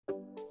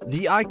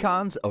The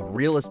Icons of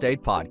Real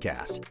Estate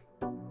Podcast.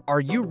 Are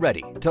you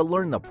ready to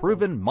learn the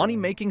proven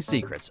money-making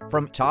secrets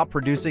from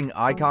top-producing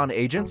Icon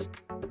agents?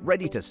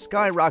 Ready to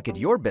skyrocket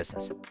your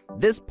business?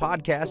 This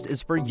podcast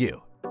is for you.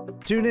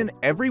 Tune in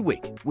every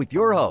week with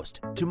your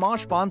host,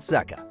 Tomasz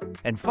Fonseca,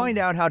 and find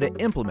out how to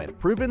implement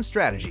proven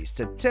strategies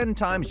to 10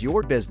 times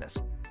your business,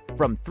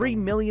 from $3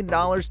 million to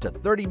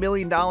 $30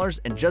 million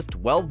in just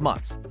 12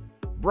 months.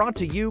 Brought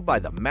to you by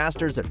the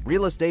Masters at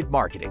Real Estate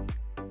Marketing,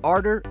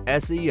 Arter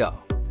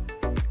SEO.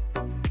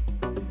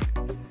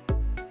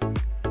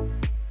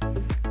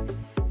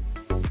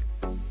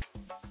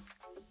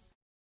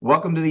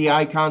 Welcome to the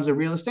Icons of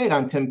Real Estate.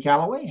 I'm Tim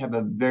Calloway. I have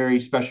a very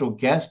special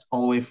guest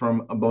all the way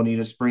from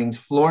Bonita Springs,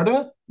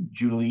 Florida,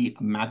 Julie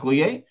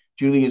McElyea.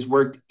 Julie has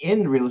worked in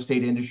the real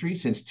estate industry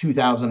since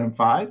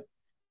 2005.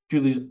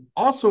 Julie's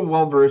also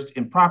well-versed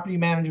in property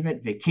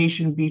management,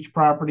 vacation beach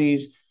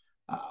properties,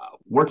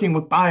 working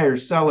with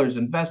buyers, sellers,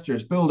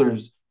 investors,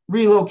 builders,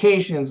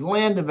 relocations,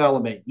 land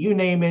development, you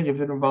name it.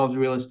 If it involves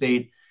real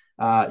estate,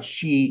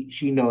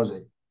 she knows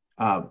it.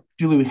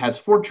 Julie has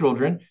 4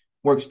 children,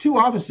 works 2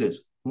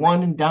 offices,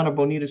 one down at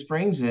Bonita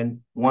Springs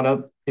and one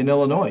up in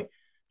Illinois.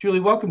 Julie,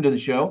 welcome to the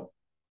show.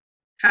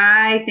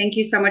 Hi, thank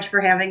you so much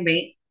for having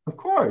me. Of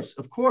course,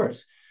 of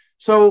course.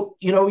 So,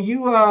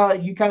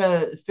 you kind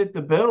of fit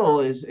the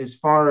bill as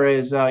far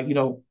as,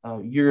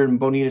 you're in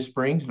Bonita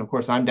Springs. And of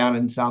course, I'm down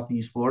in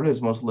Southeast Florida,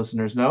 as most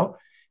listeners know.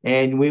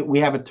 And we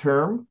have a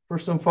term for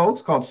some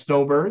folks called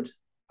snowbirds.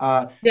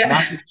 Not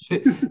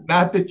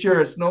that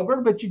you're a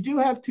snowbird, but you do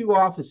have 2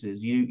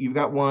 offices. You've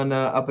got one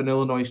up in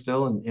Illinois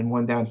still and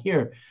one down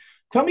here.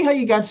 Tell me how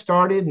you got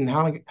started and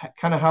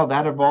how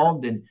that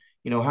evolved and,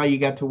 how you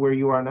got to where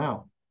you are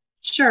now.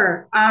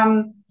 Sure.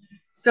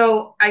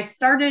 So I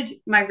started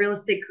my real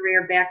estate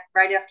career back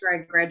right after I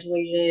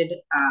graduated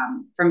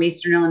from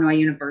Eastern Illinois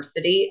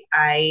University.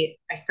 I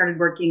started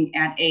working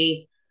at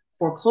a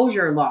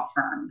foreclosure law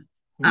firm.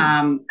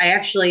 I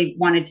actually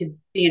wanted to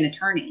be an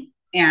attorney,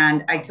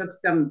 and I took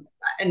some,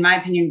 in my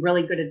opinion,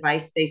 really good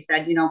advice. They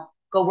said,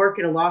 go work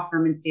at a law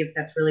firm and see if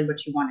that's really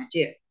what you want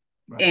to do.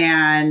 Right.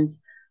 And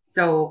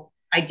so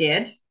I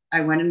did. I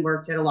went and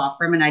worked at a law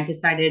firm, and I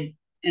decided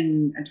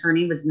an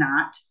attorney was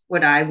not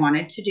what I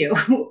wanted to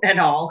do at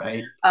all.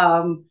 Right.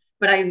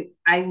 But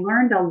I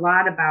learned a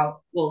lot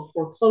about,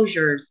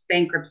 foreclosures,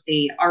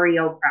 bankruptcy,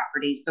 REO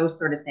properties, those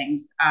sort of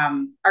things.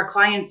 Our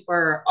clients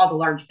were all the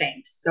large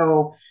banks.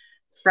 So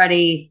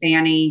Freddie,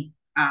 Fannie,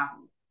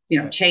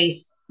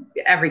 Chase,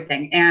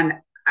 everything. And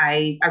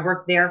I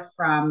worked there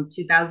from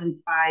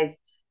 2005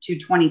 to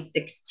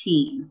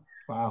 2016.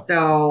 Wow.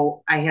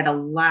 So I had a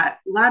lot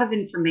of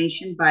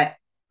information, but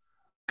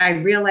I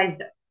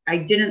realized I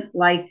didn't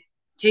like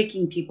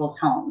taking people's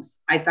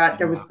homes. I thought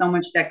there was so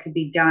much that could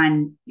be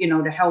done,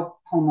 to help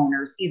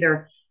homeowners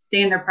either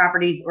stay in their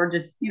properties or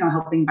just,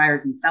 helping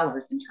buyers and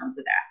sellers in terms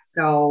of that.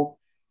 So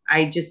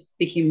I just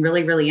became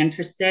really, really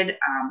interested.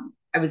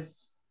 I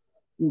was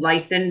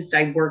licensed.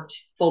 I worked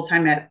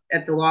full-time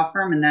at the law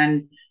firm, and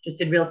then just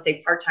did real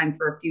estate part-time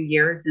for a few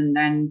years, and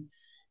then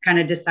kind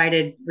of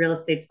decided real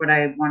estate's what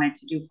I wanted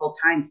to do full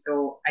time.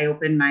 So I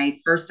opened my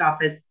first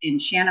office in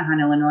Shanahan,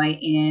 Illinois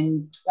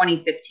in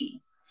 2015.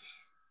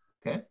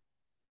 Okay.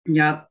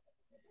 Yep.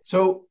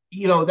 So,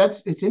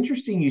 it's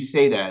interesting you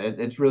say that.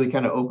 It's really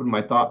kind of opened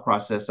my thought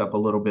process up a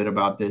little bit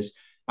about this.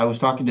 I was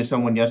talking to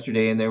someone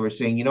yesterday, and they were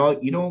saying, you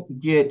don't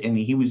get, and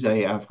he was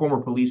a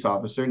former police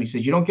officer, and he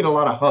said, you don't get a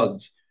lot of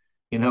hugs,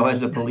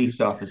 as a police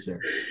officer.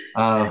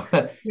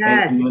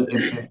 Yes.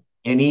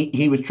 And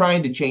he was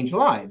trying to change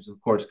lives,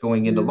 of course,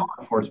 going into law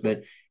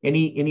enforcement. And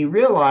he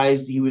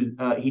realized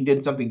he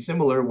did something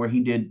similar where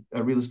he did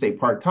real estate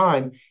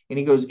part-time. And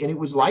he goes, and it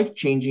was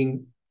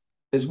life-changing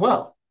as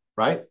well,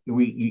 right?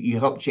 You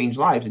help change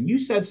lives. And you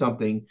said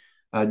something,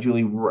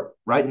 Julie,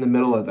 right in the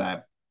middle of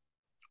that,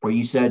 where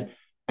you said,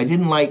 I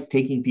didn't like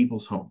taking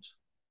people's homes,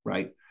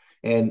 right?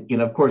 And,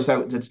 of course,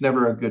 that's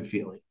never a good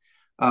feeling.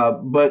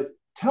 But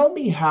tell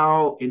me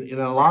how, and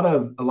a lot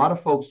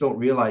of folks don't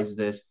realize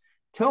this.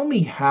 Tell me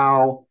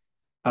how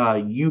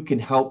you can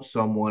help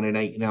someone,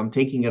 and I'm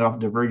taking it off,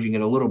 diverging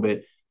it a little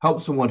bit,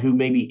 help someone who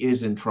maybe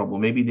is in trouble.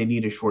 Maybe they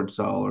need a short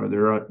sell, or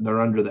they're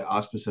under the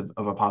auspice of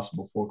a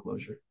possible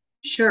foreclosure.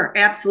 Sure,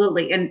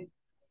 absolutely. And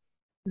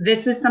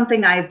this is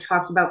something I've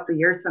talked about for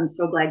years, so I'm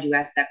so glad you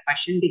asked that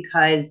question,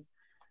 because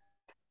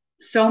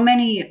so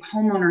many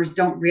homeowners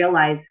don't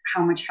realize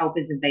how much help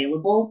is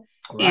available.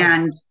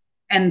 Right.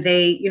 And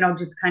they,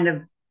 just kind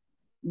of,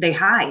 they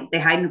hide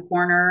in a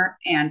corner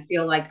and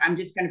feel like, I'm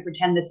just going to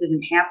pretend this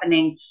isn't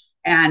happening.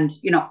 And,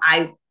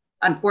 I,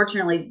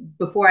 unfortunately,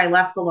 before I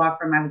left the law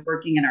firm, I was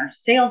working in our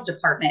sales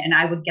department, and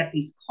I would get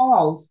these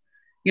calls,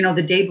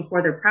 the day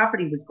before their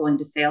property was going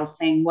to sale,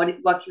 saying,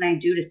 what can I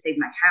do to save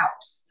my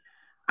house?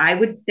 I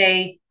would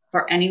say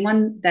for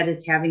anyone that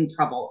is having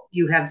trouble,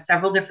 you have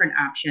several different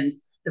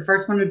options. The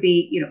first one would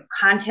be,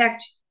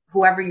 contact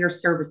whoever your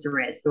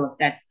servicer is. So if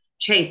that's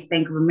Chase,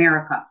 Bank of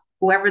America,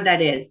 whoever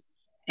that is,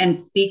 and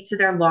speak to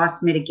their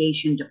loss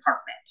mitigation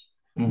department.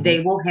 Mm-hmm. They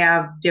will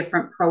have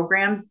different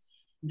programs.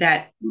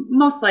 that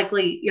most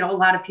likely, a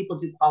lot of people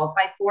do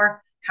qualify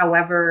for.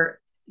 However,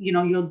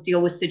 you'll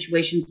deal with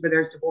situations where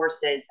there's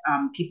divorces,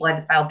 people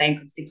had to file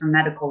bankruptcy for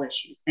medical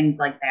issues, things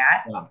like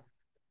that. Yeah.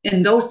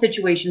 In those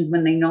situations,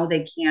 when they know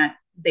they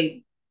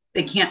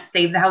can't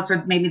save the house,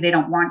 or maybe they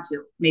don't want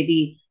to,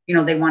 maybe,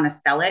 they want to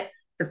sell it.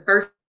 The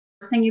first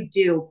thing you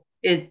do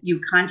is you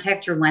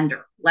contact your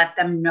lender, let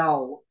them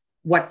know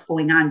what's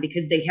going on,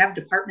 because they have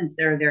departments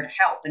that are there to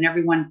help. And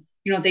everyone,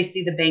 they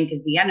see the bank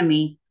as the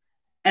enemy.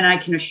 And I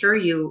can assure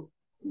you,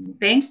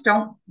 banks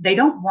don't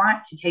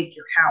want to take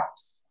your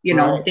house.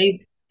 Right.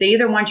 They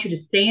either want you to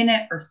stay in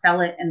it or sell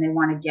it, and they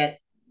want to get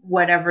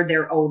whatever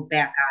they're owed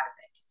back out of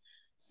it.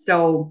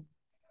 So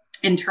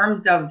in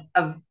terms of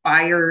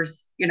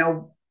buyers,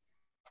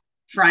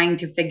 trying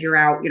to figure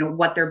out,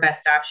 what their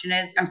best option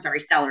is. I'm sorry,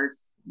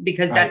 sellers,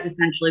 because that's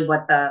essentially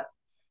what the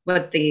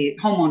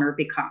homeowner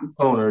becomes.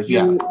 Owners,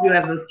 yeah. You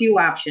have a few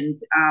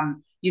options.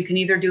 You can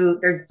either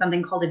there's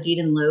something called a deed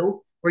in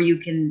lieu, where you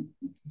can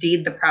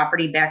deed the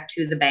property back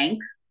to the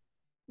bank,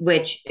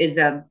 which is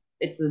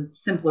it's a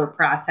simpler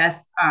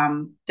process.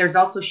 There's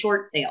also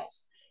short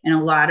sales, and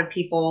a lot of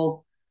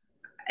people,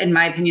 in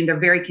my opinion, they're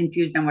very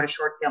confused on what a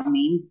short sale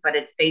means, but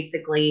it's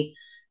basically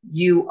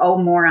you owe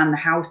more on the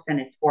house than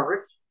it's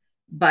worth.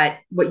 But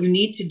what you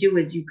need to do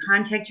is you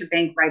contact your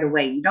bank right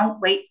away. You don't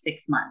wait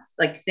 6 months.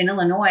 Like in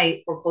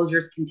Illinois,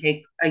 foreclosures can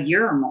take a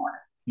year or more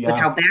with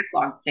how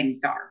backlogged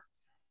things are.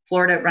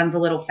 Florida, it runs a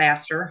little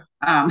faster.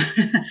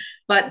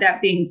 But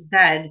that being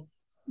said,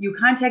 you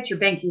contact your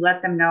bank, you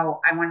let them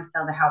know, I want to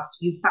sell the house.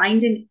 You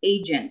find an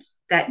agent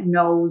that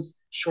knows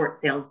short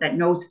sales, that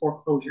knows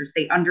foreclosures.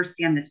 They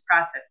understand this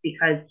process,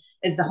 because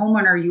as the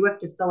homeowner, you have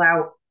to fill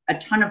out a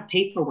ton of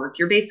paperwork.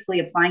 You're basically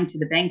applying to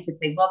the bank to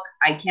say, look,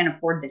 I can't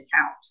afford this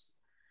house.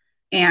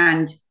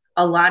 And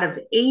a lot of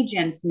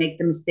agents make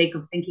the mistake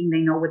of thinking they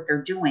know what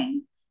they're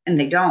doing, and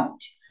they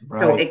don't. Right.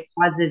 So it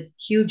causes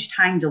huge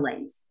time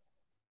delays.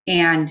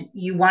 And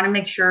you want to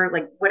make sure,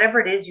 like, whatever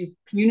it is, you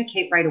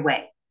communicate right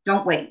away.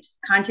 Don't wait.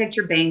 Contact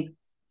your bank,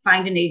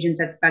 find an agent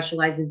that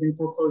specializes in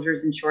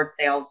foreclosures and short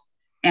sales,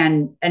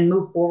 and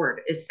move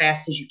forward as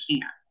fast as you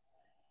can,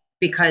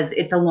 because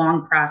it's a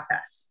long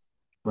process.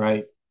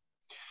 Right.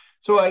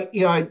 So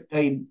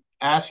I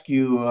asked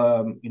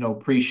you,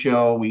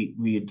 pre-show,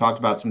 we had talked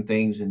about some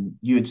things, and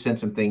you had sent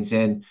some things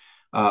in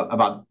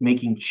about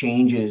making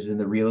changes in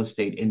the real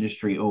estate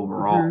industry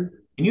overall. Mm-hmm.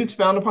 Can you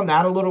expound upon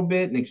that a little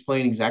bit and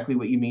explain exactly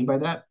what you mean by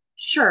that?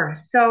 Sure.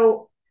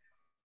 So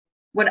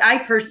what I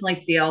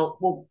personally feel,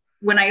 well,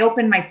 when I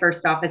opened my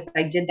first office,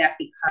 I did that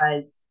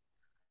because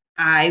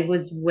I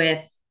was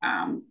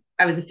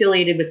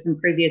affiliated with some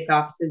previous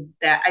offices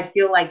that I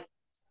feel like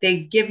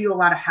they give you a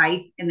lot of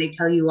hype, and they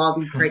tell you all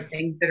these great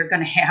things that are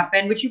going to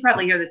happen, which you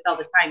probably hear this all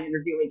the time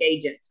interviewing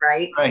agents,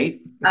 right? Right.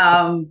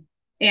 And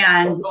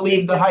don't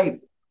believe the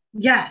hype.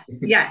 Yes.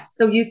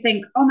 So you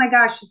think, oh my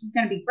gosh, this is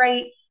going to be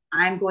great.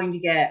 I'm going to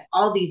get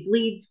all these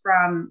leads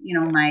from,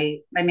 my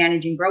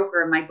managing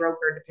broker and my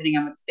broker, depending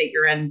on what state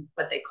you're in,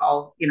 what they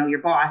call,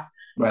 your boss.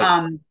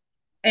 Right.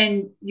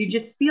 And you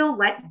just feel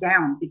let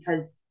down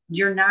because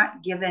you're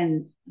not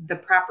given the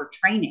proper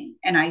training.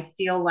 And I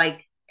feel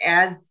like,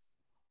 as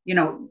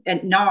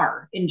at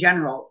NAR in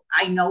general,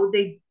 I know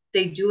they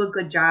do a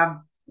good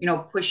job,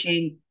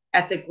 pushing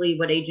ethically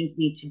what agents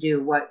need to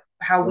do,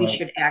 how we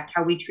should act,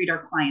 how we treat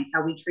our clients,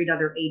 how we treat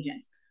other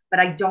agents. But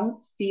I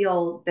don't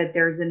feel that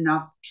there's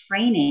enough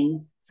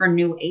training for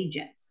new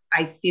agents.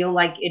 I feel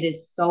like it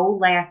is so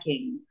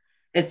lacking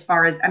as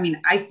far as,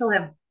 I still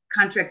have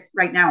contracts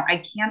right now. I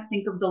can't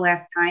think of the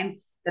last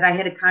time that I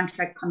had a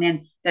contract come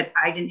in that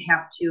I didn't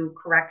have to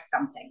correct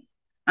something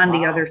on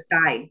the other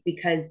side,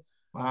 because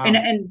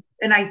and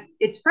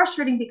it's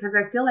frustrating because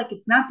I feel like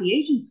it's not the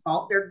agent's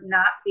fault. They're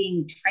not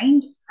being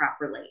trained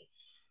properly.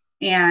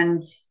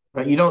 And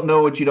but you don't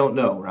know what you don't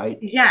know, right?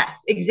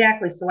 Yes,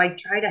 exactly. So I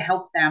try to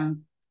help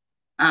them,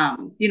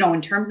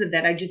 in terms of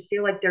that. I just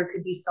feel like there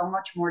could be so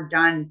much more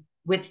done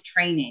with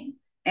training.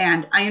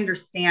 And I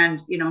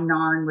understand,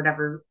 NAR and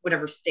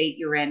whatever state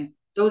you're in,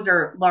 those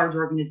are large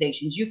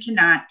organizations. You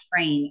cannot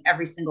train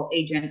every single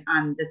agent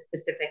on the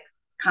specific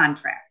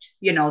contract,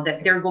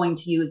 that they're going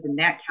to use in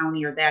that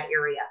county or that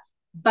area.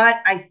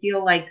 But I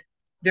feel like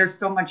there's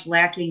so much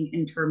lacking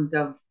in terms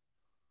of,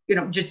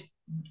 just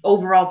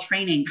overall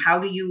training. How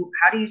do you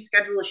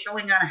schedule a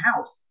showing on a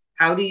house?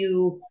 How do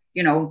you,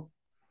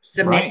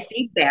 submit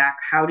feedback?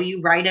 How do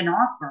you write an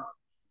offer?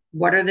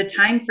 What are the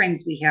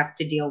timeframes we have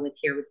to deal with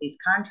here with these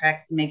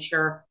contracts to make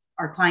sure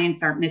our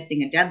clients aren't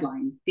missing a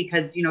deadline?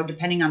 Because,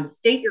 depending on the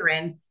state you're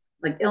in,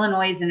 like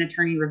Illinois is an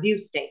attorney review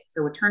state,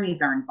 so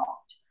attorneys are involved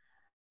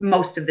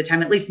most of the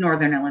time, at least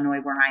Northern Illinois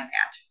where I'm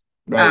at.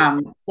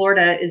 Right.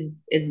 Florida is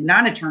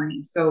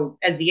non-attorney. So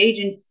as the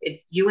agents,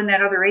 it's you and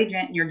that other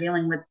agent, and you're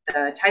dealing with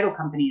the title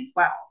company as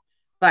well.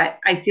 But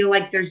I feel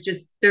like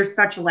there's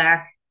such a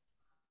lack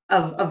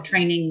of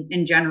training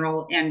in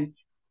general. And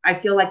I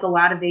feel like a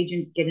lot of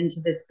agents get into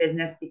this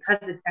business because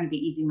it's going to be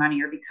easy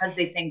money, or because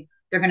they think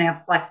they're going to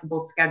have flexible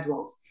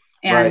schedules.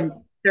 And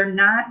they're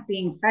not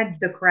being fed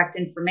the correct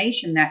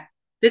information that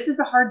this is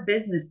a hard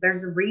business.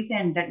 There's a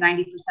reason that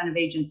 90% of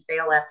agents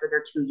fail after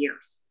their 2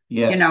 years,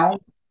 Yes.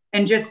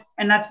 and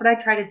that's what I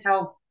try to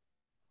tell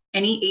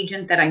any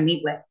agent that I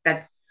meet with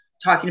that's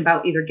talking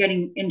about either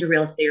getting into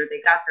real estate or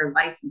they got their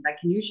license. I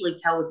can usually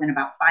tell within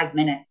about 5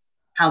 minutes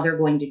how they're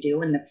going to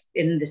do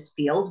in this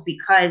field,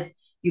 because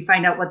you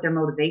find out what their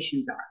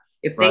motivations are.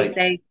 If they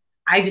say,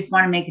 I just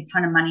want to make a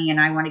ton of money and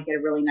I want to get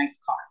a really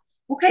nice car.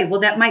 Okay,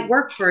 well, that might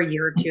work for a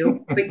year or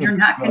two, but you're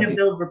not going to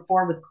build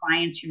rapport with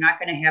clients. You're not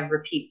going to have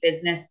repeat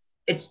business.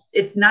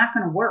 It's not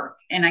going to work.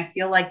 And I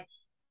feel like,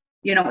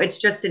 it's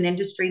just an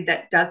industry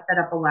that does set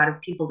up a lot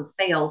of people to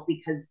fail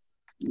because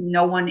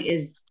no one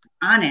is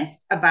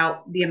honest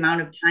about the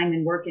amount of time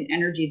and work and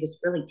energy this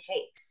really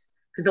takes.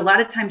 Because a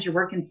lot of times you're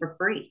working for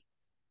free.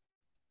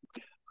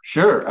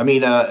 Sure. I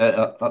mean,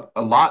 a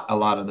lot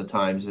of the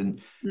times.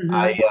 And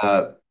I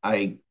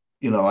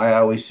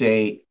always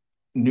say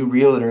new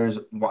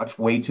realtors watch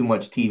way too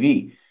much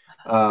TV.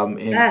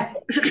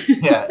 Yes.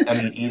 Yeah,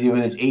 I mean, either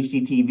whether it's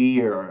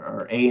HGTV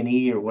or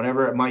A&E or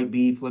whatever it might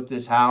be, Flip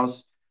This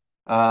House.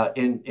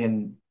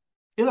 And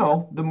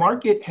the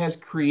market has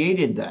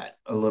created that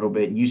a little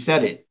bit. You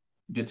said it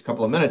just a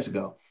couple of minutes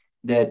ago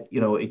that,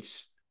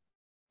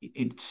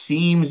 it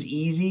seems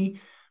easy,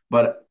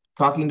 but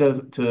talking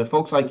to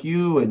folks like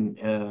you and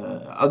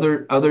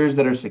others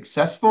that are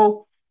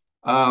successful,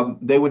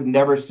 they would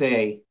never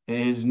say, and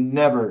it is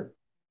never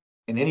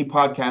in any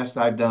podcast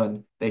I've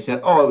done, they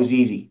said, "Oh, it was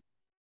easy."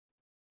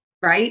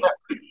 Right.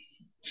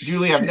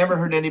 Julie, I've never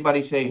heard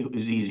anybody say it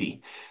was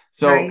easy.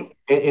 So, right.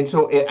 and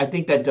so I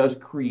think that does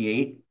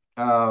create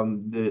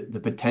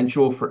the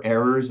potential for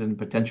errors and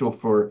potential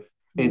for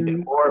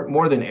and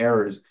more than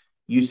errors.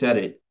 You said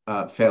it,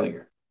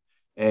 failure.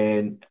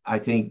 And I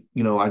think,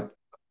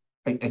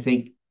 I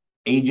think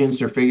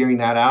agents are figuring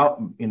that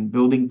out in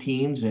building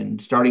teams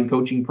and starting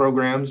coaching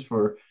programs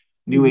for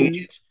new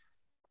agents.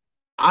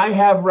 I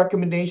have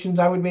recommendations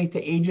I would make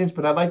to agents,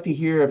 but I'd like to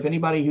hear if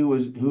anybody who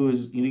is,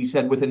 you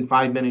said within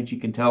 5 minutes, you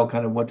can tell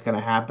kind of what's going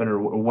to happen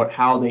or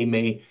how they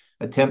may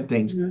attempt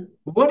things.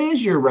 What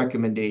is your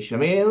recommendation? I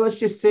mean, let's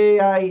just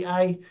say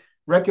I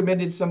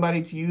recommended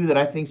somebody to you that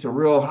I think's a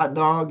real hot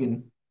dog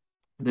and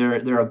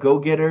they're a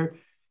go-getter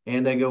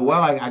and they go,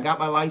 well, I got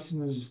my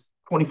license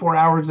 24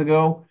 hours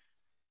ago.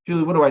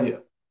 Julie, what do I do?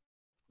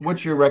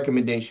 What's your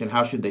recommendation?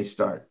 How should they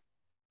start?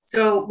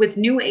 So with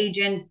new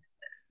agents,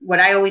 what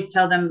I always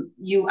tell them,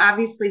 you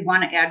obviously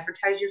want to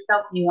advertise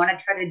yourself and you want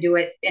to try to do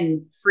it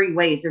in free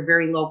ways or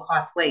very low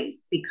cost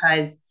ways,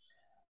 because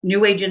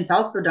new agents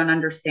also don't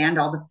understand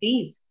all the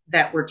fees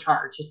that were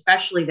charged,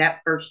 especially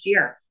that first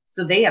year.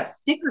 So they have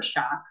sticker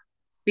shock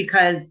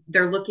because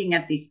they're looking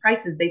at these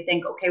prices. They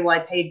think, okay, well,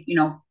 I paid,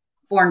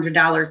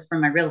 $400 for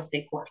my real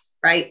estate course,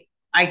 right?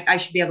 I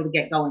should be able to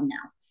get going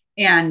now.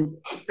 And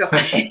so,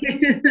 That's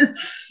the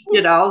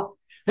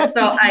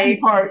easy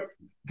part.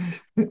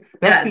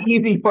 That's the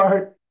easy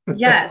part.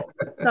 Yes.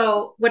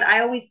 So what I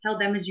always tell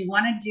them is you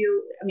want to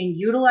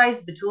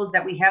utilize the tools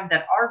that we have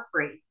that are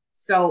free.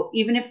 So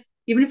even if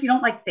you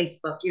don't like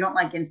Facebook, you don't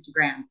like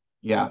Instagram,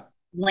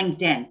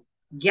 LinkedIn,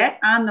 get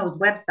on those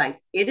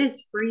websites. It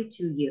is free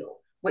to you.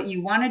 What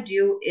you want to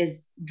do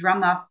is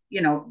drum up,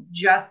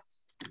 just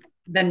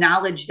the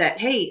knowledge that,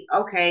 hey,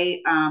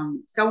 okay,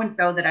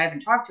 so-and-so that I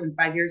haven't talked to in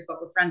 5 years,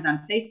 but we're friends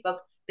on Facebook,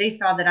 they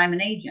saw that I'm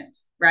an agent,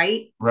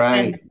 right?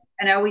 Right.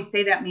 And I always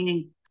say that,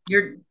 meaning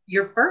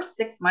your first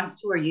 6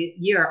 months to a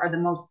year are the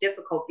most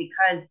difficult,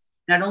 because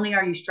not only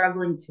are you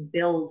struggling to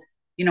build,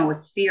 a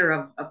sphere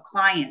of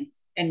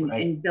clients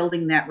and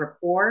building that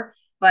rapport,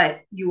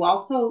 but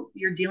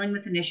you're dealing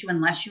with an issue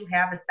unless you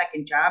have a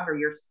second job or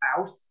your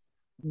spouse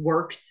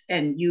works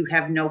and you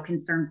have no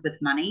concerns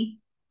with money.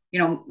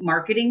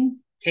 Marketing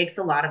takes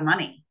a lot of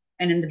money.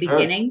 And in the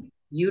beginning,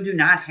 you do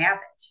not have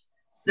it.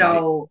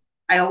 So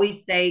I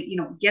always say,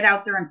 get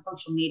out there on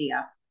social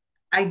media.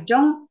 I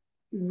don't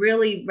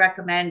really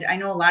recommend, I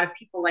know a lot of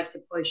people like to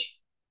push,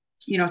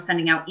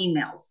 sending out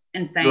emails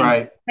and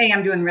saying, hey,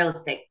 I'm doing real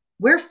estate.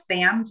 We're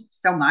spammed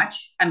so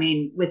much. I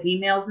mean, with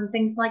emails and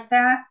things like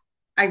that,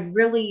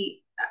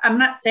 I'm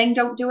not saying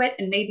don't do it.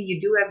 And maybe you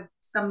do have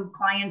some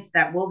clients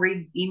that will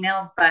read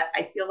emails, but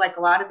I feel like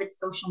a lot of it's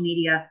social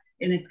media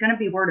and it's going to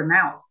be word of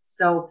mouth.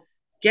 So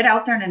get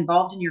out there and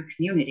involved in your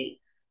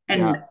community.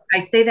 And I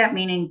say that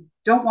meaning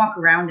don't walk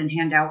around and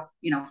hand out,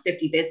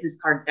 50 business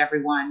cards to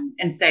everyone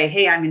and say,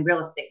 hey, I'm in real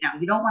estate now.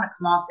 You don't want to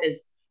come off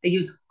as a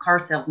used car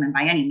salesman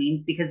by any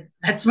means, because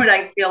that's what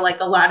I feel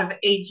like a lot of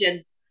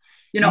agents,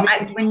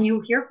 when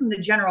you hear from the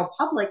general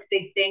public,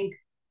 they think,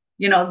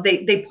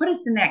 they put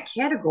us in that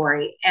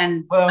category.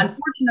 And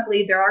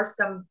unfortunately, there are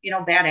some,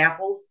 bad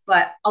apples,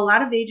 but a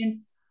lot of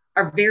agents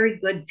are very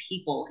good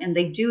people and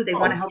they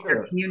want to help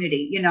their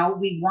community.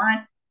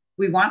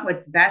 We want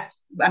what's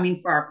best,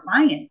 for our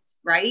clients,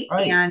 right?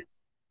 And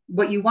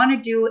what you want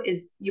to do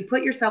is you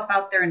put yourself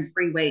out there in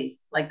free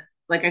ways. Like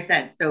I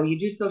said, so you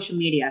do social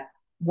media.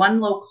 One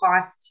low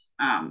cost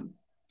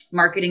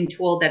marketing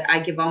tool that I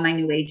give all my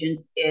new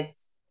agents,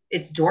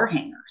 it's door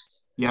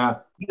hangers. Yeah.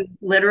 You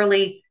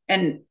literally,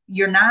 And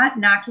you're not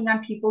knocking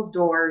on people's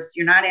doors.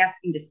 You're not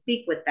asking to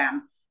speak with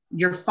them.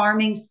 You're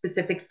farming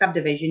specific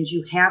subdivisions.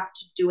 You have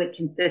to do it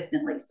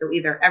consistently. So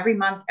either every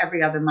month,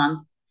 every other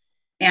month.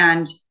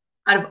 And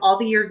out of all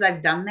the years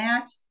I've done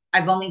that,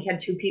 I've only had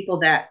two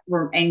people that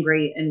were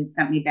angry and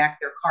sent me back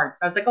their cards.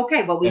 So I was like,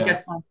 okay, well, we Yeah.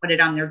 just won't put it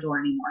on their door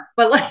anymore.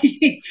 But like,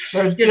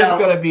 There's just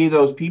going to be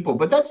those people,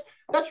 but that's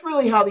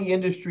really how the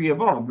industry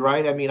evolved,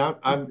 right? I mean,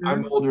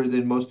 I'm older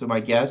than most of my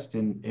guests,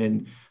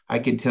 and I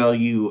can tell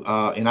you,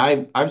 and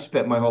I've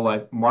spent my whole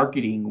life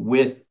marketing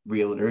with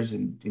realtors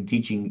and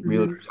teaching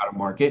realtors how to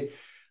market.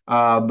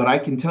 But I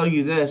can tell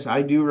you this,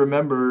 I do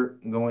remember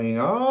going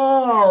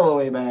all the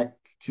way back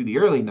to the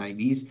early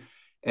 90s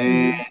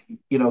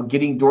and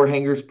getting door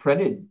hangers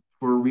printed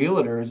for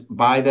realtors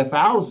by the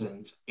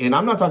thousands. And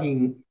I'm not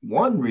talking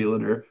one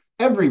realtor,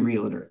 every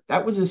realtor.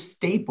 That was a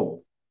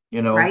staple.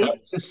 right?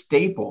 That's a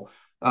staple.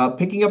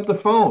 Picking up the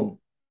phone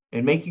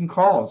and making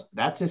calls,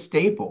 that's a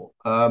staple.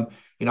 I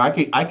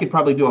could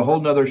probably do a whole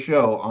nother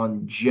show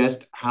on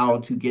just how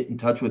to get in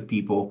touch with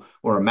people,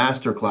 or a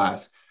master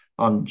class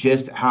on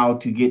just how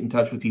to get in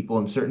touch with people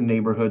in certain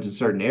neighborhoods and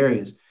certain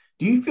areas.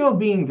 Do you feel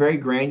being very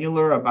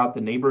granular about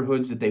the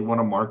neighborhoods that they want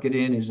to market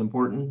in is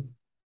important?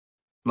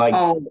 Like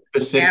Oh,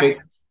 specific?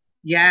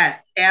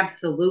 yes,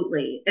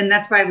 absolutely. And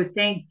that's why I was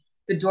saying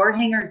the door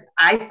hangers,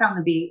 I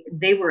found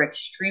they were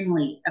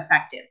extremely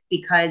effective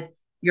because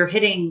you're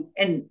hitting,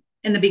 and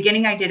in the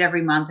beginning I did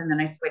every month and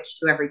then I switched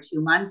to every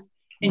 2 months.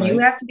 And you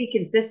Right. have to be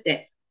consistent.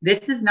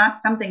 This is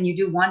not something you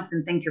do once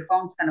and think your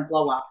phone's going to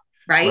blow up,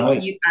 right?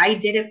 Right. I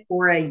did it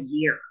for a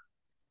year,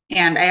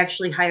 and I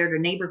actually hired a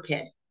neighbor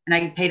kid and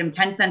I paid him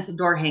 10 cents a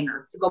door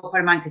hanger to go put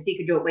him on because he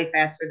could do it way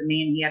faster than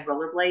me and he had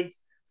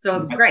rollerblades. So it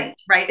was great,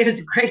 right? It was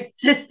a great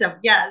system.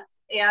 Yes.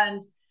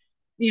 And,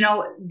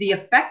 the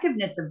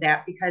effectiveness of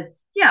that, because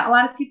yeah, a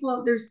lot of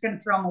people, they're just going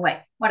to throw them away,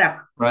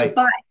 whatever. Right.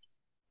 But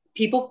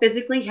people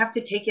physically have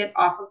to take it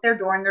off of their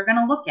door and they're going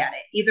to look at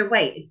it either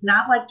way. It's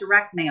not like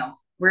direct mail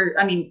where,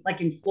 I mean,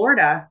 like in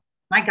Florida,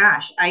 my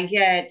gosh, I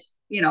get,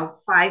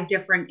 5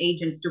 different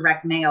agents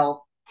direct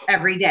mail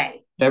every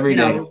day. Every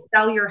day.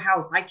 Sell your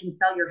house. I can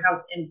sell your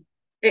house. And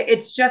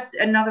it's just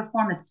another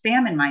form of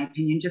spam, in my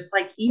opinion, just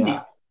like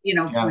emails,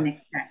 to an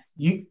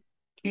extent.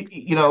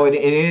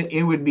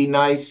 It would be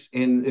nice,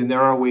 and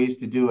there are ways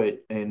to do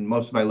it, and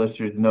most of my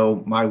listeners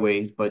know my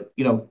ways, but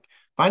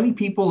finding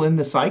people in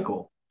the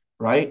cycle,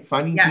 right?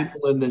 Finding Yes.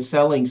 people in the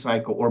selling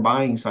cycle or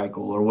buying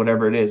cycle or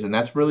whatever it is, and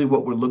that's really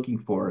what we're looking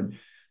for. And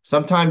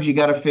sometimes you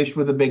got to fish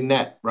with a big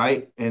net,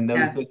 right? And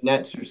those big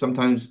nets are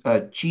sometimes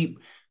cheap,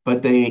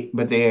 but they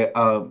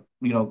a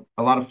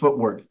lot of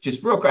footwork.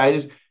 Just real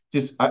quick,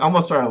 I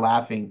almost started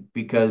laughing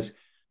because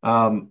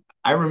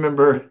I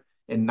remember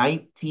in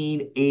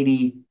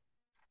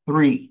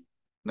 1983.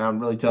 Now I'm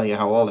really telling you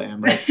how old I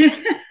am, right?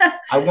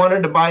 I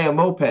wanted to buy a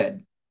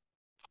moped,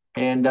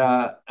 and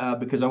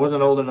because I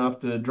wasn't old enough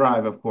to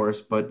drive, of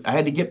course, but I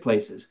had to get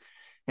places.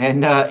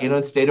 And in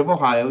the state of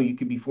Ohio, you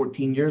could be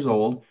 14 years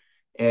old,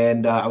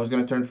 and I was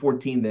going to turn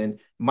 14 then.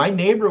 My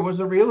neighbor was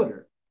a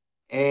realtor,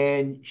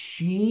 and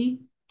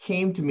she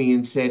came to me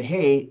and said,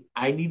 "Hey,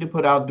 I need to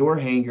put outdoor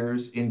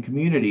hangers in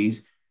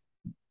communities.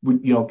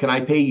 Can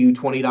I pay you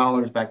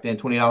 $20 back then,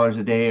 $20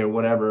 a day or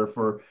whatever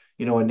for,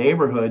 a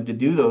neighborhood to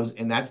do those?"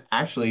 And that's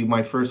actually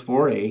my first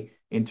foray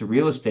into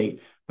real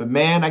estate. But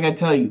man, I got to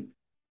tell you,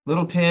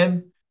 little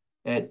Tim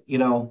at,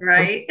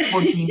 Right.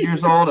 14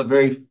 years old, a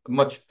very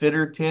much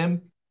fitter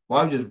Tim, well,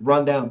 I would just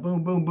run down,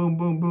 boom, boom, boom,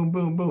 boom, boom,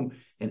 boom, boom.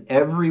 And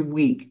every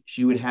week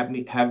she would have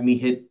me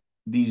hit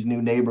these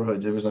new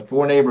neighborhoods. There was like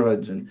 4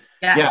 neighborhoods. And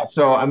yeah, Yes.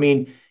 so I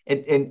mean,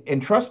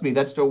 and trust me,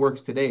 that still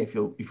works today if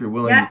you're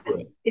willing to do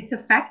it. It's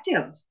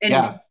effective. And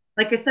Yeah.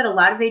 like I said, a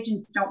lot of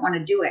agents don't want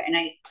to do it. And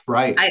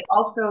Right.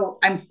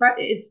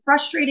 it's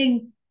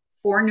frustrating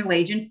for new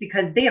agents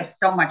because they have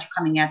so much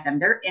coming at them.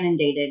 They're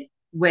inundated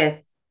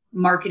with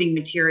marketing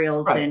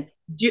materials and,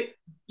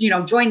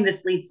 join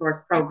this lead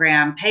source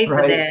program, pay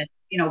for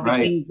this,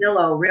 between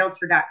Zillow,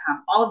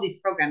 realtor.com, all of these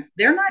programs,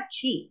 they're not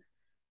cheap.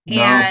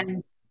 No.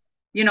 And,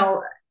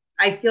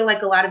 I feel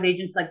like a lot of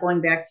agents, like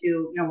going back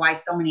to, why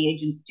so many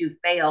agents do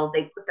fail,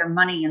 they put their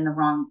money in the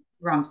wrong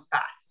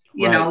spots.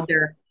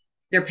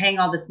 They're paying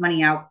all this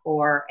money out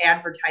for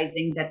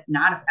advertising that's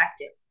not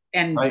effective.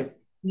 And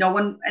no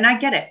one, and I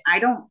get it. I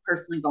don't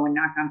personally go and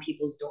knock on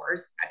people's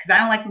doors because I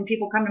don't like when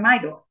people come to my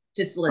door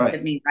to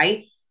solicit me,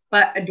 right?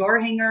 But a door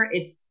hanger,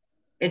 it's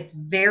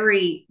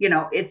very,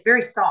 it's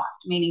very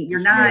soft, meaning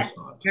you're not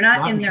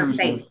in their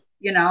face,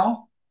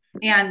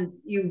 and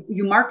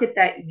you market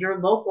that you're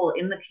local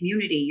in the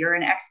community, you're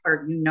an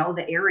expert,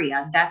 the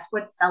area. That's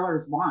what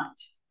sellers want.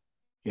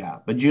 Yeah,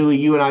 but Julie,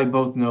 you and I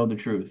both know the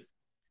truth.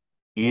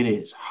 It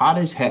is hot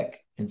as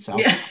heck in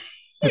South.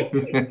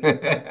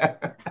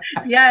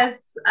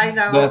 Yes, I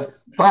know. The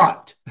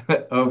thought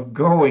of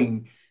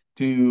going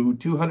to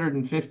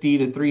 250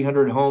 to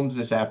 300 homes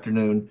this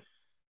afternoon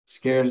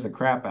scares the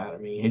crap out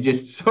of me. It's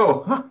just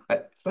so hot.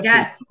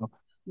 Yes.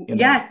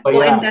 Yes.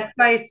 Well, and that's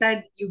why I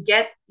said you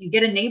get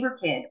a neighbor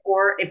kid,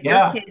 or if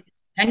your kid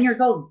 10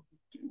 years old,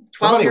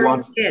 Somebody 12-year-old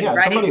wants, kid, yeah,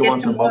 right? somebody Get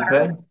wants a some moped.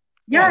 water.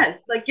 Yeah,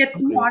 Yes, like get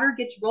some somebody, water,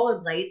 get your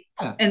rollerblades,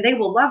 yeah, and they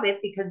will love it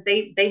because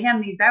they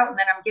hand these out, and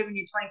then I'm giving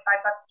you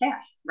 25 bucks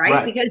cash, right?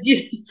 right. Because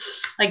you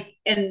like,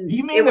 and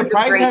You mean it the was a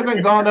price great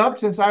hasn't gone system. up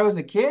since I was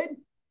a kid?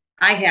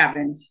 I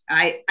haven't.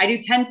 I do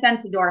 10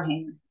 cents a door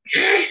hanger.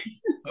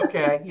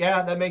 Okay,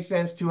 yeah, that makes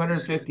sense.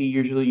 250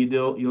 usually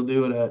you'll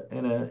do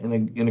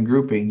in a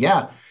grouping.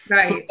 Yeah. So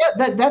Right.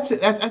 yeah, that's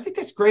I think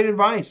that's great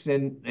advice.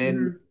 And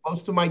Mhm.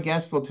 most of my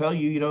guests will tell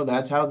you,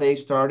 that's how they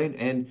started.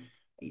 And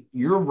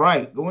you're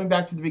right. Going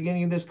back to the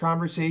beginning of this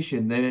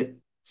conversation, that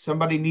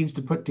somebody needs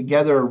to put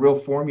together a real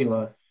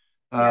formula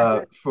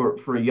Yes.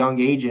 for a young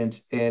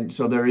agent. And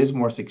so there is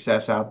more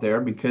success out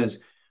there because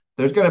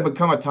there's going to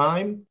become a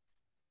time,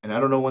 and I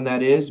don't know when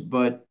that is,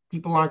 but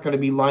people aren't going to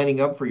be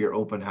lining up for your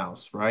open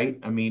house, right?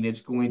 I mean,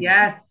 it's going to keep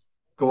Yes.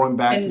 going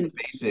back to the And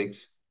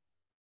basics.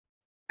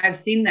 I've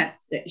seen that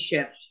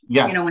shift,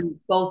 Yeah. in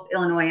both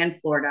Illinois and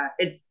Florida.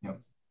 Yeah.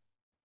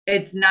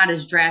 It's not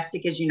as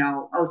drastic as,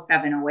 oh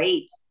 07, oh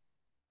 08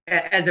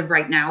 as of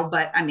right now,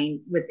 but I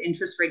mean, with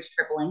interest rates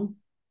tripling,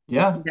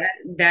 Yeah.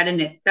 that in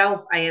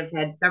itself, I have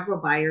had several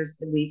buyers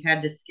that we've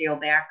had to scale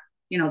back,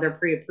 their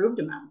pre-approved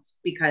amounts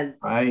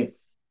Right.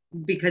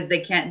 because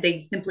they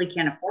simply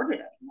can't afford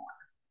it anymore.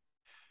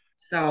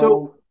 So,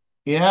 So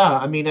yeah,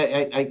 I mean,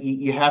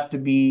 you have to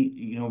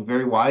be,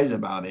 very wise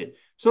about it.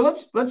 So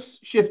let's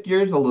shift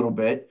gears a little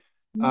bit.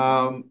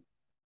 Um,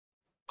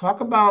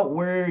 Talk about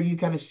where you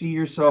kind of see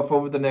yourself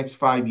over the next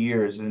 5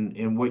 years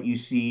and what you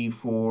see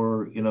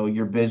for,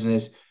 your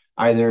business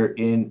either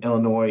in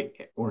Illinois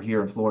or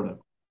here in Florida.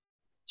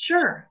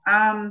 sure.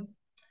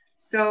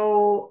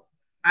 So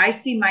I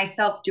see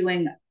myself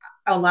doing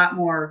a lot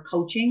more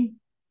coaching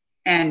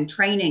and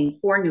training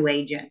for new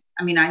agents.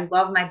 I mean, I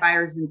love my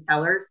buyers and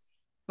sellers,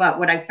 but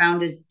what I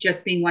found is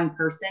just being one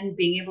person,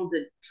 being able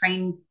to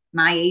train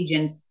my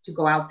agents to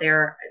go out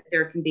there,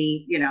 there can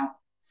be,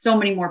 so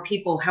many more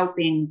people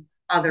helping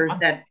others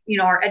Yeah,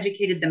 that, are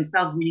educated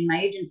themselves, meaning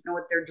my agents know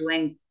what they're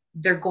doing.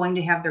 They're going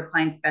to have their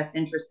client's best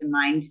interest in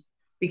mind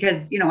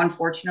because,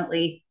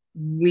 unfortunately,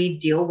 we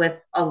deal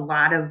with a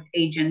lot of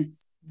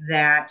agents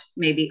that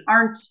maybe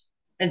aren't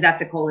as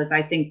ethical as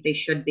I think they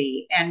should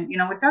be. And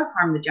it does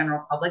harm the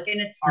general public,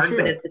 and it's for hard,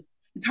 but sure.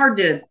 it's hard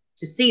to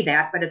see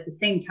that. But at the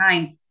same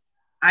time,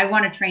 I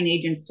want to train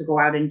agents to go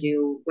out and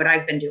do what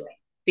I've been doing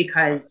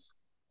because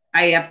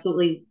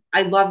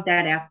I love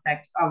that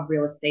aspect of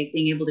real estate,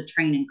 being able to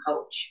train and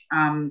coach.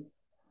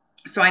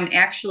 So I'm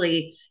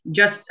actually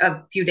just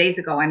a few days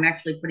ago, I'm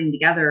actually putting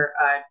together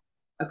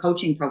a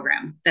coaching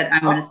program that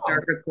I'm going to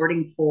start Oh,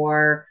 recording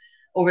for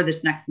over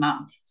this next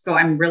month. So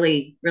I'm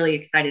really, really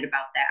excited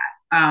about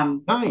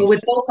that. But with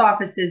nice. both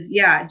offices,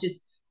 yeah, just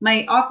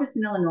my office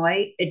in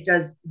Illinois, it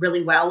does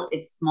really well.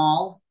 It's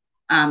small.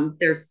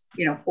 There's,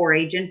 4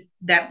 agents.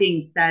 That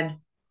being said,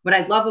 what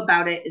I love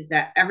about it is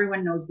that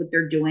everyone knows what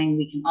they're doing.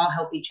 We can all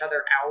help each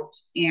other out.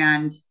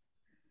 And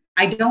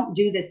I don't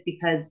do this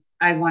because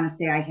I want to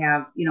say I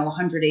have,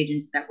 100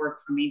 agents that work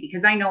for me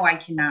because I know I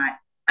cannot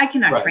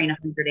Right. train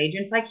 100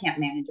 agents. I can't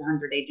manage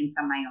 100 agents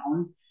on my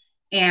own.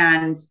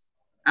 And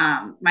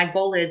my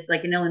goal is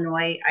like in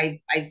Illinois,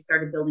 I've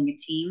started building a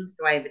team.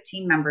 So I have a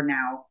team member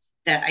now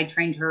that I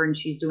trained her and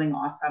she's doing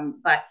awesome.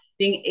 But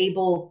being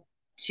able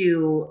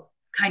to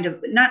kind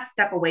of not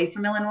step away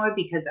from Illinois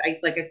because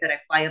like I said, I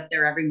fly up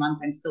there every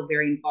month. I'm still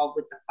very involved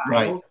with the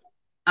Right. files.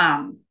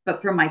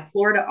 But for my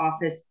Florida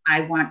office,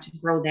 I want to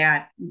grow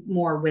that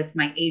more with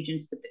my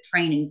agents with the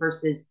training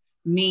versus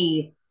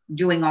me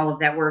doing all of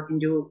that work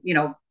and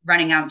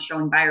running out and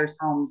showing buyers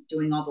homes,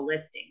 doing all the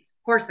listings.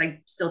 Of course,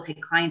 I still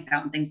take clients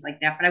out and things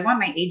like that, but I want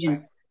my Right.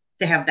 agents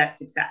to have that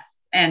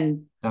success.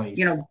 And, Nice.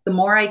 the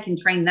more I can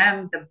train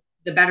them,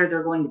 the better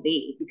they're going to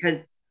be.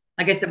 Because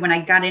like I said, when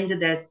I got into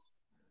this,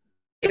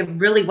 it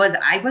really was,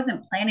 I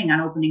wasn't planning on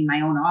opening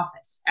my own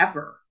office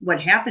ever. What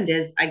happened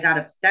is I got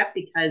upset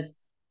because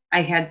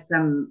I had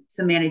some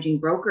managing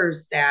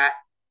brokers that,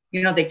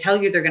 they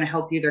tell you they're going to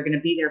help you, they're going to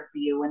be there for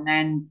you. And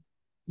then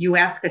you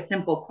ask a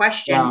simple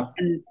question Yeah.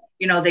 and,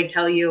 they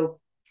tell you,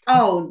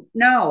 oh,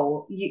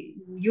 no,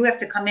 you have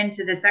to come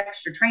into this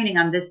extra training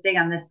on this day,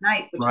 on this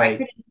night, which I Right.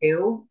 couldn't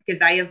do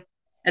because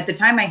at the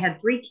time I had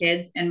 3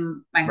 kids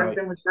and my Right.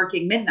 husband was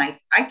working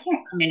midnights. I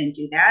can't come in and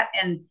do that.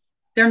 And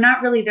they're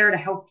not really there to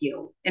help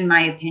you, in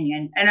my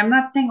opinion. And I'm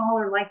not saying all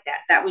are like that.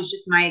 That was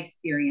just my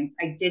experience.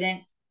 I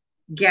didn't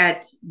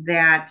get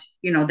that,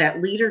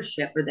 that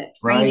leadership or that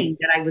Right. training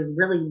that I was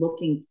really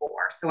looking for.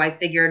 So I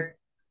figured,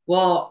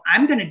 well,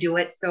 I'm going to do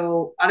it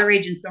so other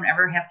agents don't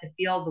ever have to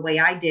feel the way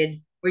I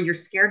did, where you're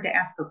scared to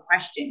ask a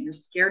question. You're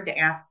scared to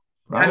ask,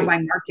 how do Right.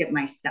 I market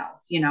myself?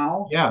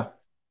 Yeah.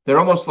 They're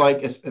almost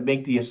like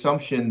make the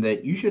assumption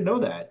that you should know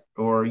that,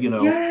 or,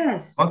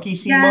 Yes, monkey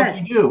see, monkey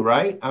yes, do,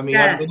 right? I mean,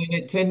 I've been yes,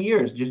 in it 10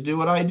 years. Just do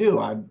what I do.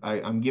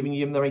 I'm giving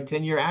you my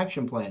 10-year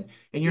action plan.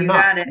 And you're you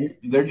not. got it.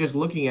 They're just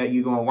looking at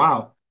you going,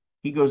 wow,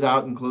 he goes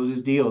out and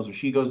closes deals, or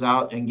she goes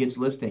out and gets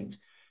listings.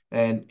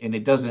 And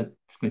it doesn't,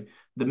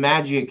 the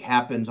magic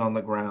happens on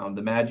the ground.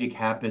 The magic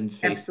happens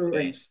face to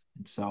Absolutely. face.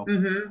 So,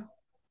 Mm-hmm.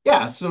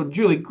 Yeah, so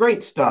Julie,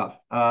 great stuff.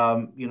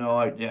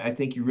 I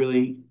think you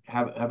really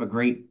have a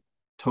great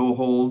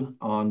toehold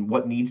on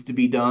what needs to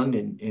be done,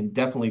 and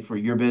definitely for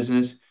your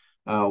business,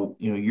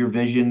 your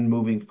vision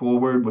moving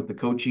forward with the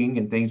coaching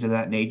and things of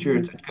that nature.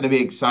 It's Mhm. going to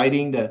be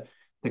exciting to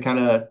kind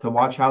of to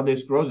watch how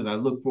this grows, and I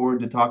look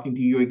forward to talking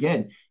to you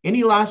again.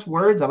 Any last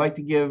words? I'd like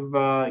to give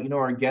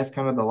our guests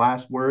kind of the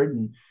last word,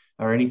 and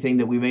or anything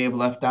that we may have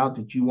left out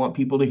that you want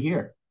people to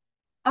hear.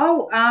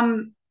 Oh,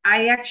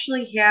 I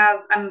actually have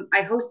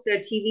I host a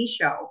TV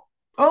show.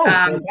 Oh,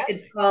 fantastic.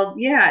 It's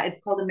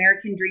called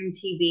American Dream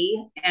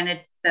TV, and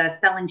it's the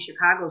Selling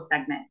Chicago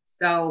segment.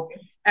 So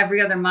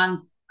every other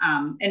month,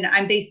 and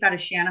I'm based out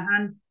of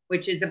Shanahan,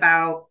 which is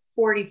about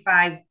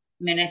 45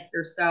 minutes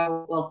or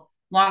so, well,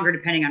 longer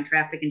depending on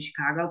traffic in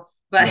Chicago,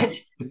 Yeah.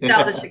 but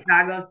south of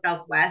Chicago,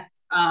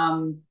 Southwest.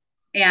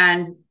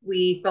 And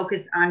we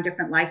focus on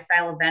different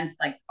lifestyle events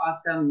like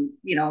awesome,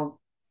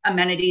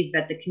 amenities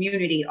that the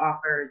community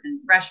offers and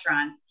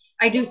restaurants.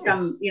 I do Nice.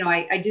 some,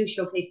 I do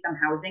showcase some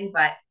housing,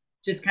 but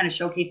just kind of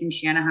showcasing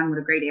Shanahan, what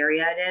a great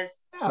area it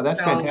is. Yeah, that's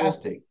So,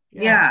 fantastic.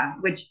 Yeah. yeah,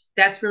 which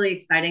that's really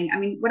exciting. I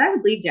mean, what I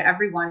would leave to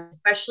everyone,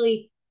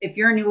 especially if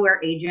you're a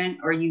newer agent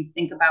or you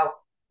think about,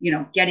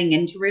 getting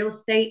into real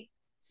estate,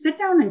 sit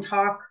down and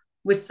talk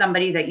with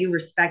somebody that you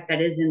respect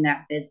that is in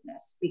that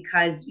business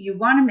because you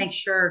want to make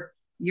sure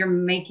you're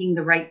making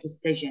the right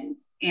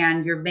decisions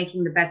and you're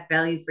making the best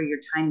value for your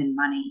time and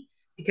money.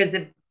 Because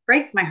it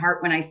breaks my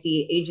heart when I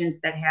see agents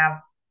that have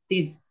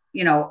these,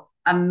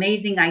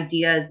 amazing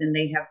ideas and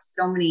they have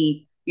so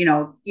many,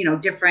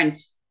 different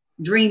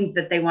dreams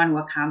that they want to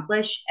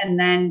accomplish. And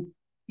then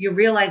you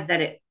realize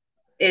that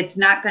it's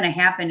not going to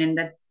happen. And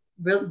that's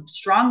really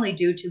strongly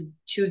due to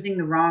choosing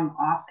the wrong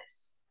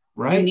office.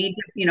 You Right. need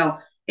to,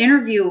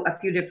 interview a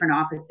few different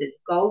offices.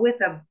 Go with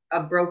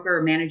a broker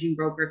or managing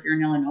broker if you're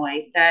in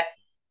Illinois that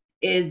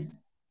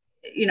is,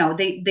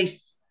 they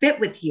fit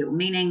with you,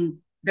 meaning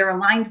they're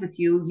aligned with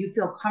you. You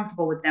feel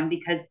comfortable with them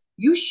because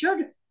you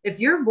should, if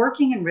you're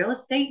working in real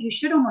estate, you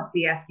should almost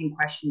be asking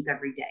questions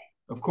every day.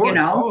 Of You course.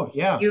 know, Oh,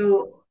 yeah.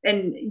 you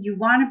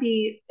want to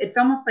be, it's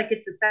almost like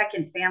it's a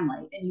second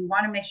family and you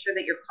want to make sure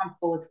that you're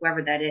comfortable with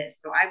whoever that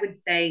is. So I would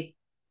say,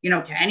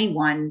 to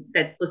anyone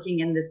that's looking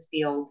in this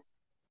field,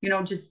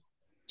 just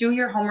do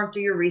your homework,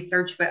 do your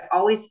research, but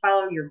always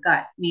follow your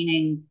gut.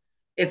 Meaning,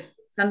 if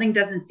something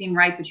doesn't seem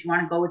right, but you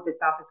want to go with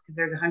this office because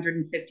there's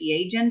 150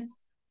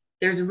 agents,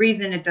 there's a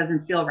reason it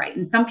doesn't feel right.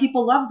 And some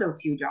people love those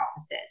huge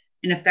offices.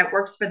 And if that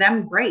works for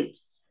them, great.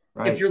 If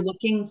Right. you're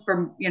looking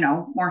for,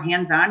 more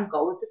hands-on,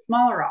 go with a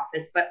smaller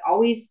office, but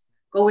always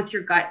go with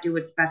your gut, do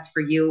what's best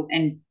for you.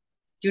 And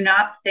do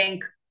not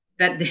think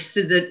that this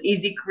is an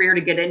easy career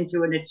to get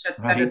into and it's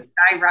just going to Right.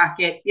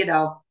 skyrocket, By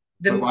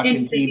the watching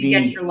instant you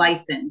get TV. your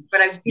license.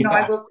 But I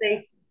Yeah. will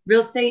say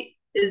real estate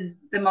is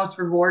the most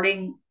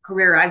rewarding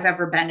career I've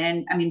ever been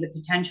in. I mean, the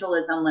potential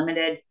is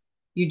unlimited.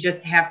 You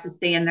just have to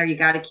stay in there. You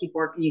got to keep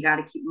working. You got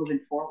to keep moving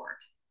forward.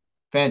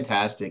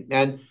 Fantastic.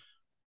 And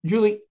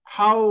Julie,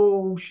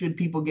 how should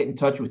people get in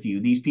touch with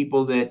you? These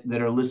people that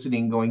are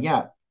listening going,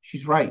 yeah,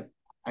 she's right.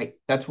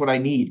 That's what I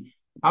need.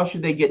 How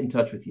should they get in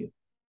touch with you?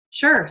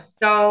 Sure.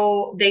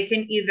 So they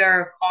can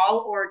either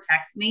call or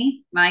text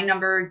me. My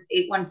number is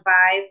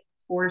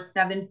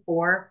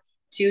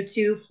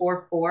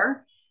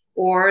 815-474-2244,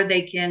 or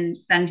they can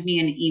send me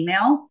an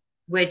email,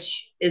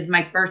 which is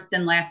my first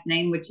and last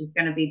name, which is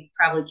going to be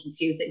probably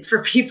confusing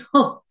for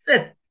people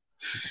to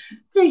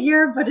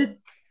hear, but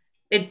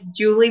it's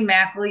Julie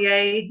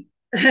McElyea.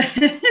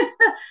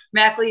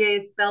 McElyea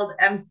is spelled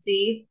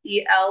McElyea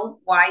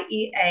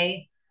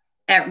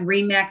at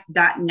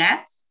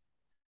remax.net.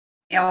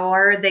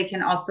 Or they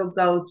can also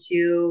go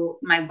to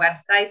my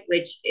website,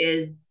 which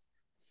is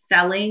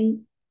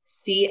selling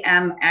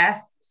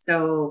CMS.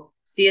 So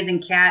C as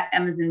in cat,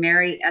 M as in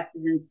Mary, S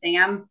as in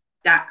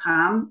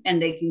Sam.com.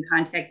 And they can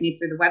contact me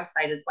through the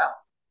website as well.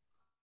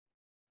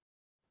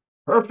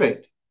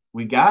 Perfect.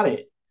 We got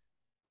it.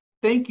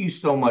 Thank you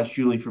so much,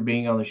 Julie, for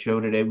being on the show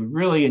today. We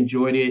really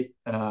enjoyed it.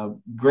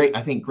 Great,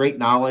 I think, great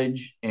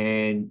knowledge,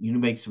 and you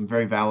make some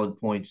very valid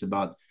points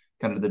about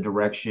kind of the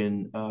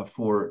direction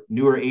for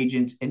newer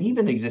agents and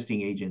even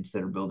existing agents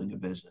that are building a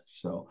business.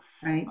 So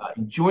Right.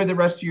 enjoy the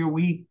rest of your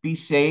week. Be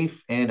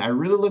safe, and I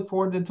really look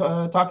forward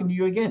to talking to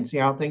you again. See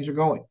how things are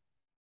going.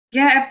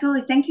 Yeah,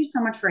 absolutely. Thank you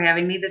so much for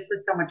having me. This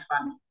was so much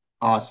fun.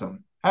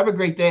 Awesome. Have a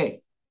great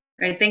day.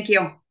 All right. Thank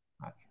you.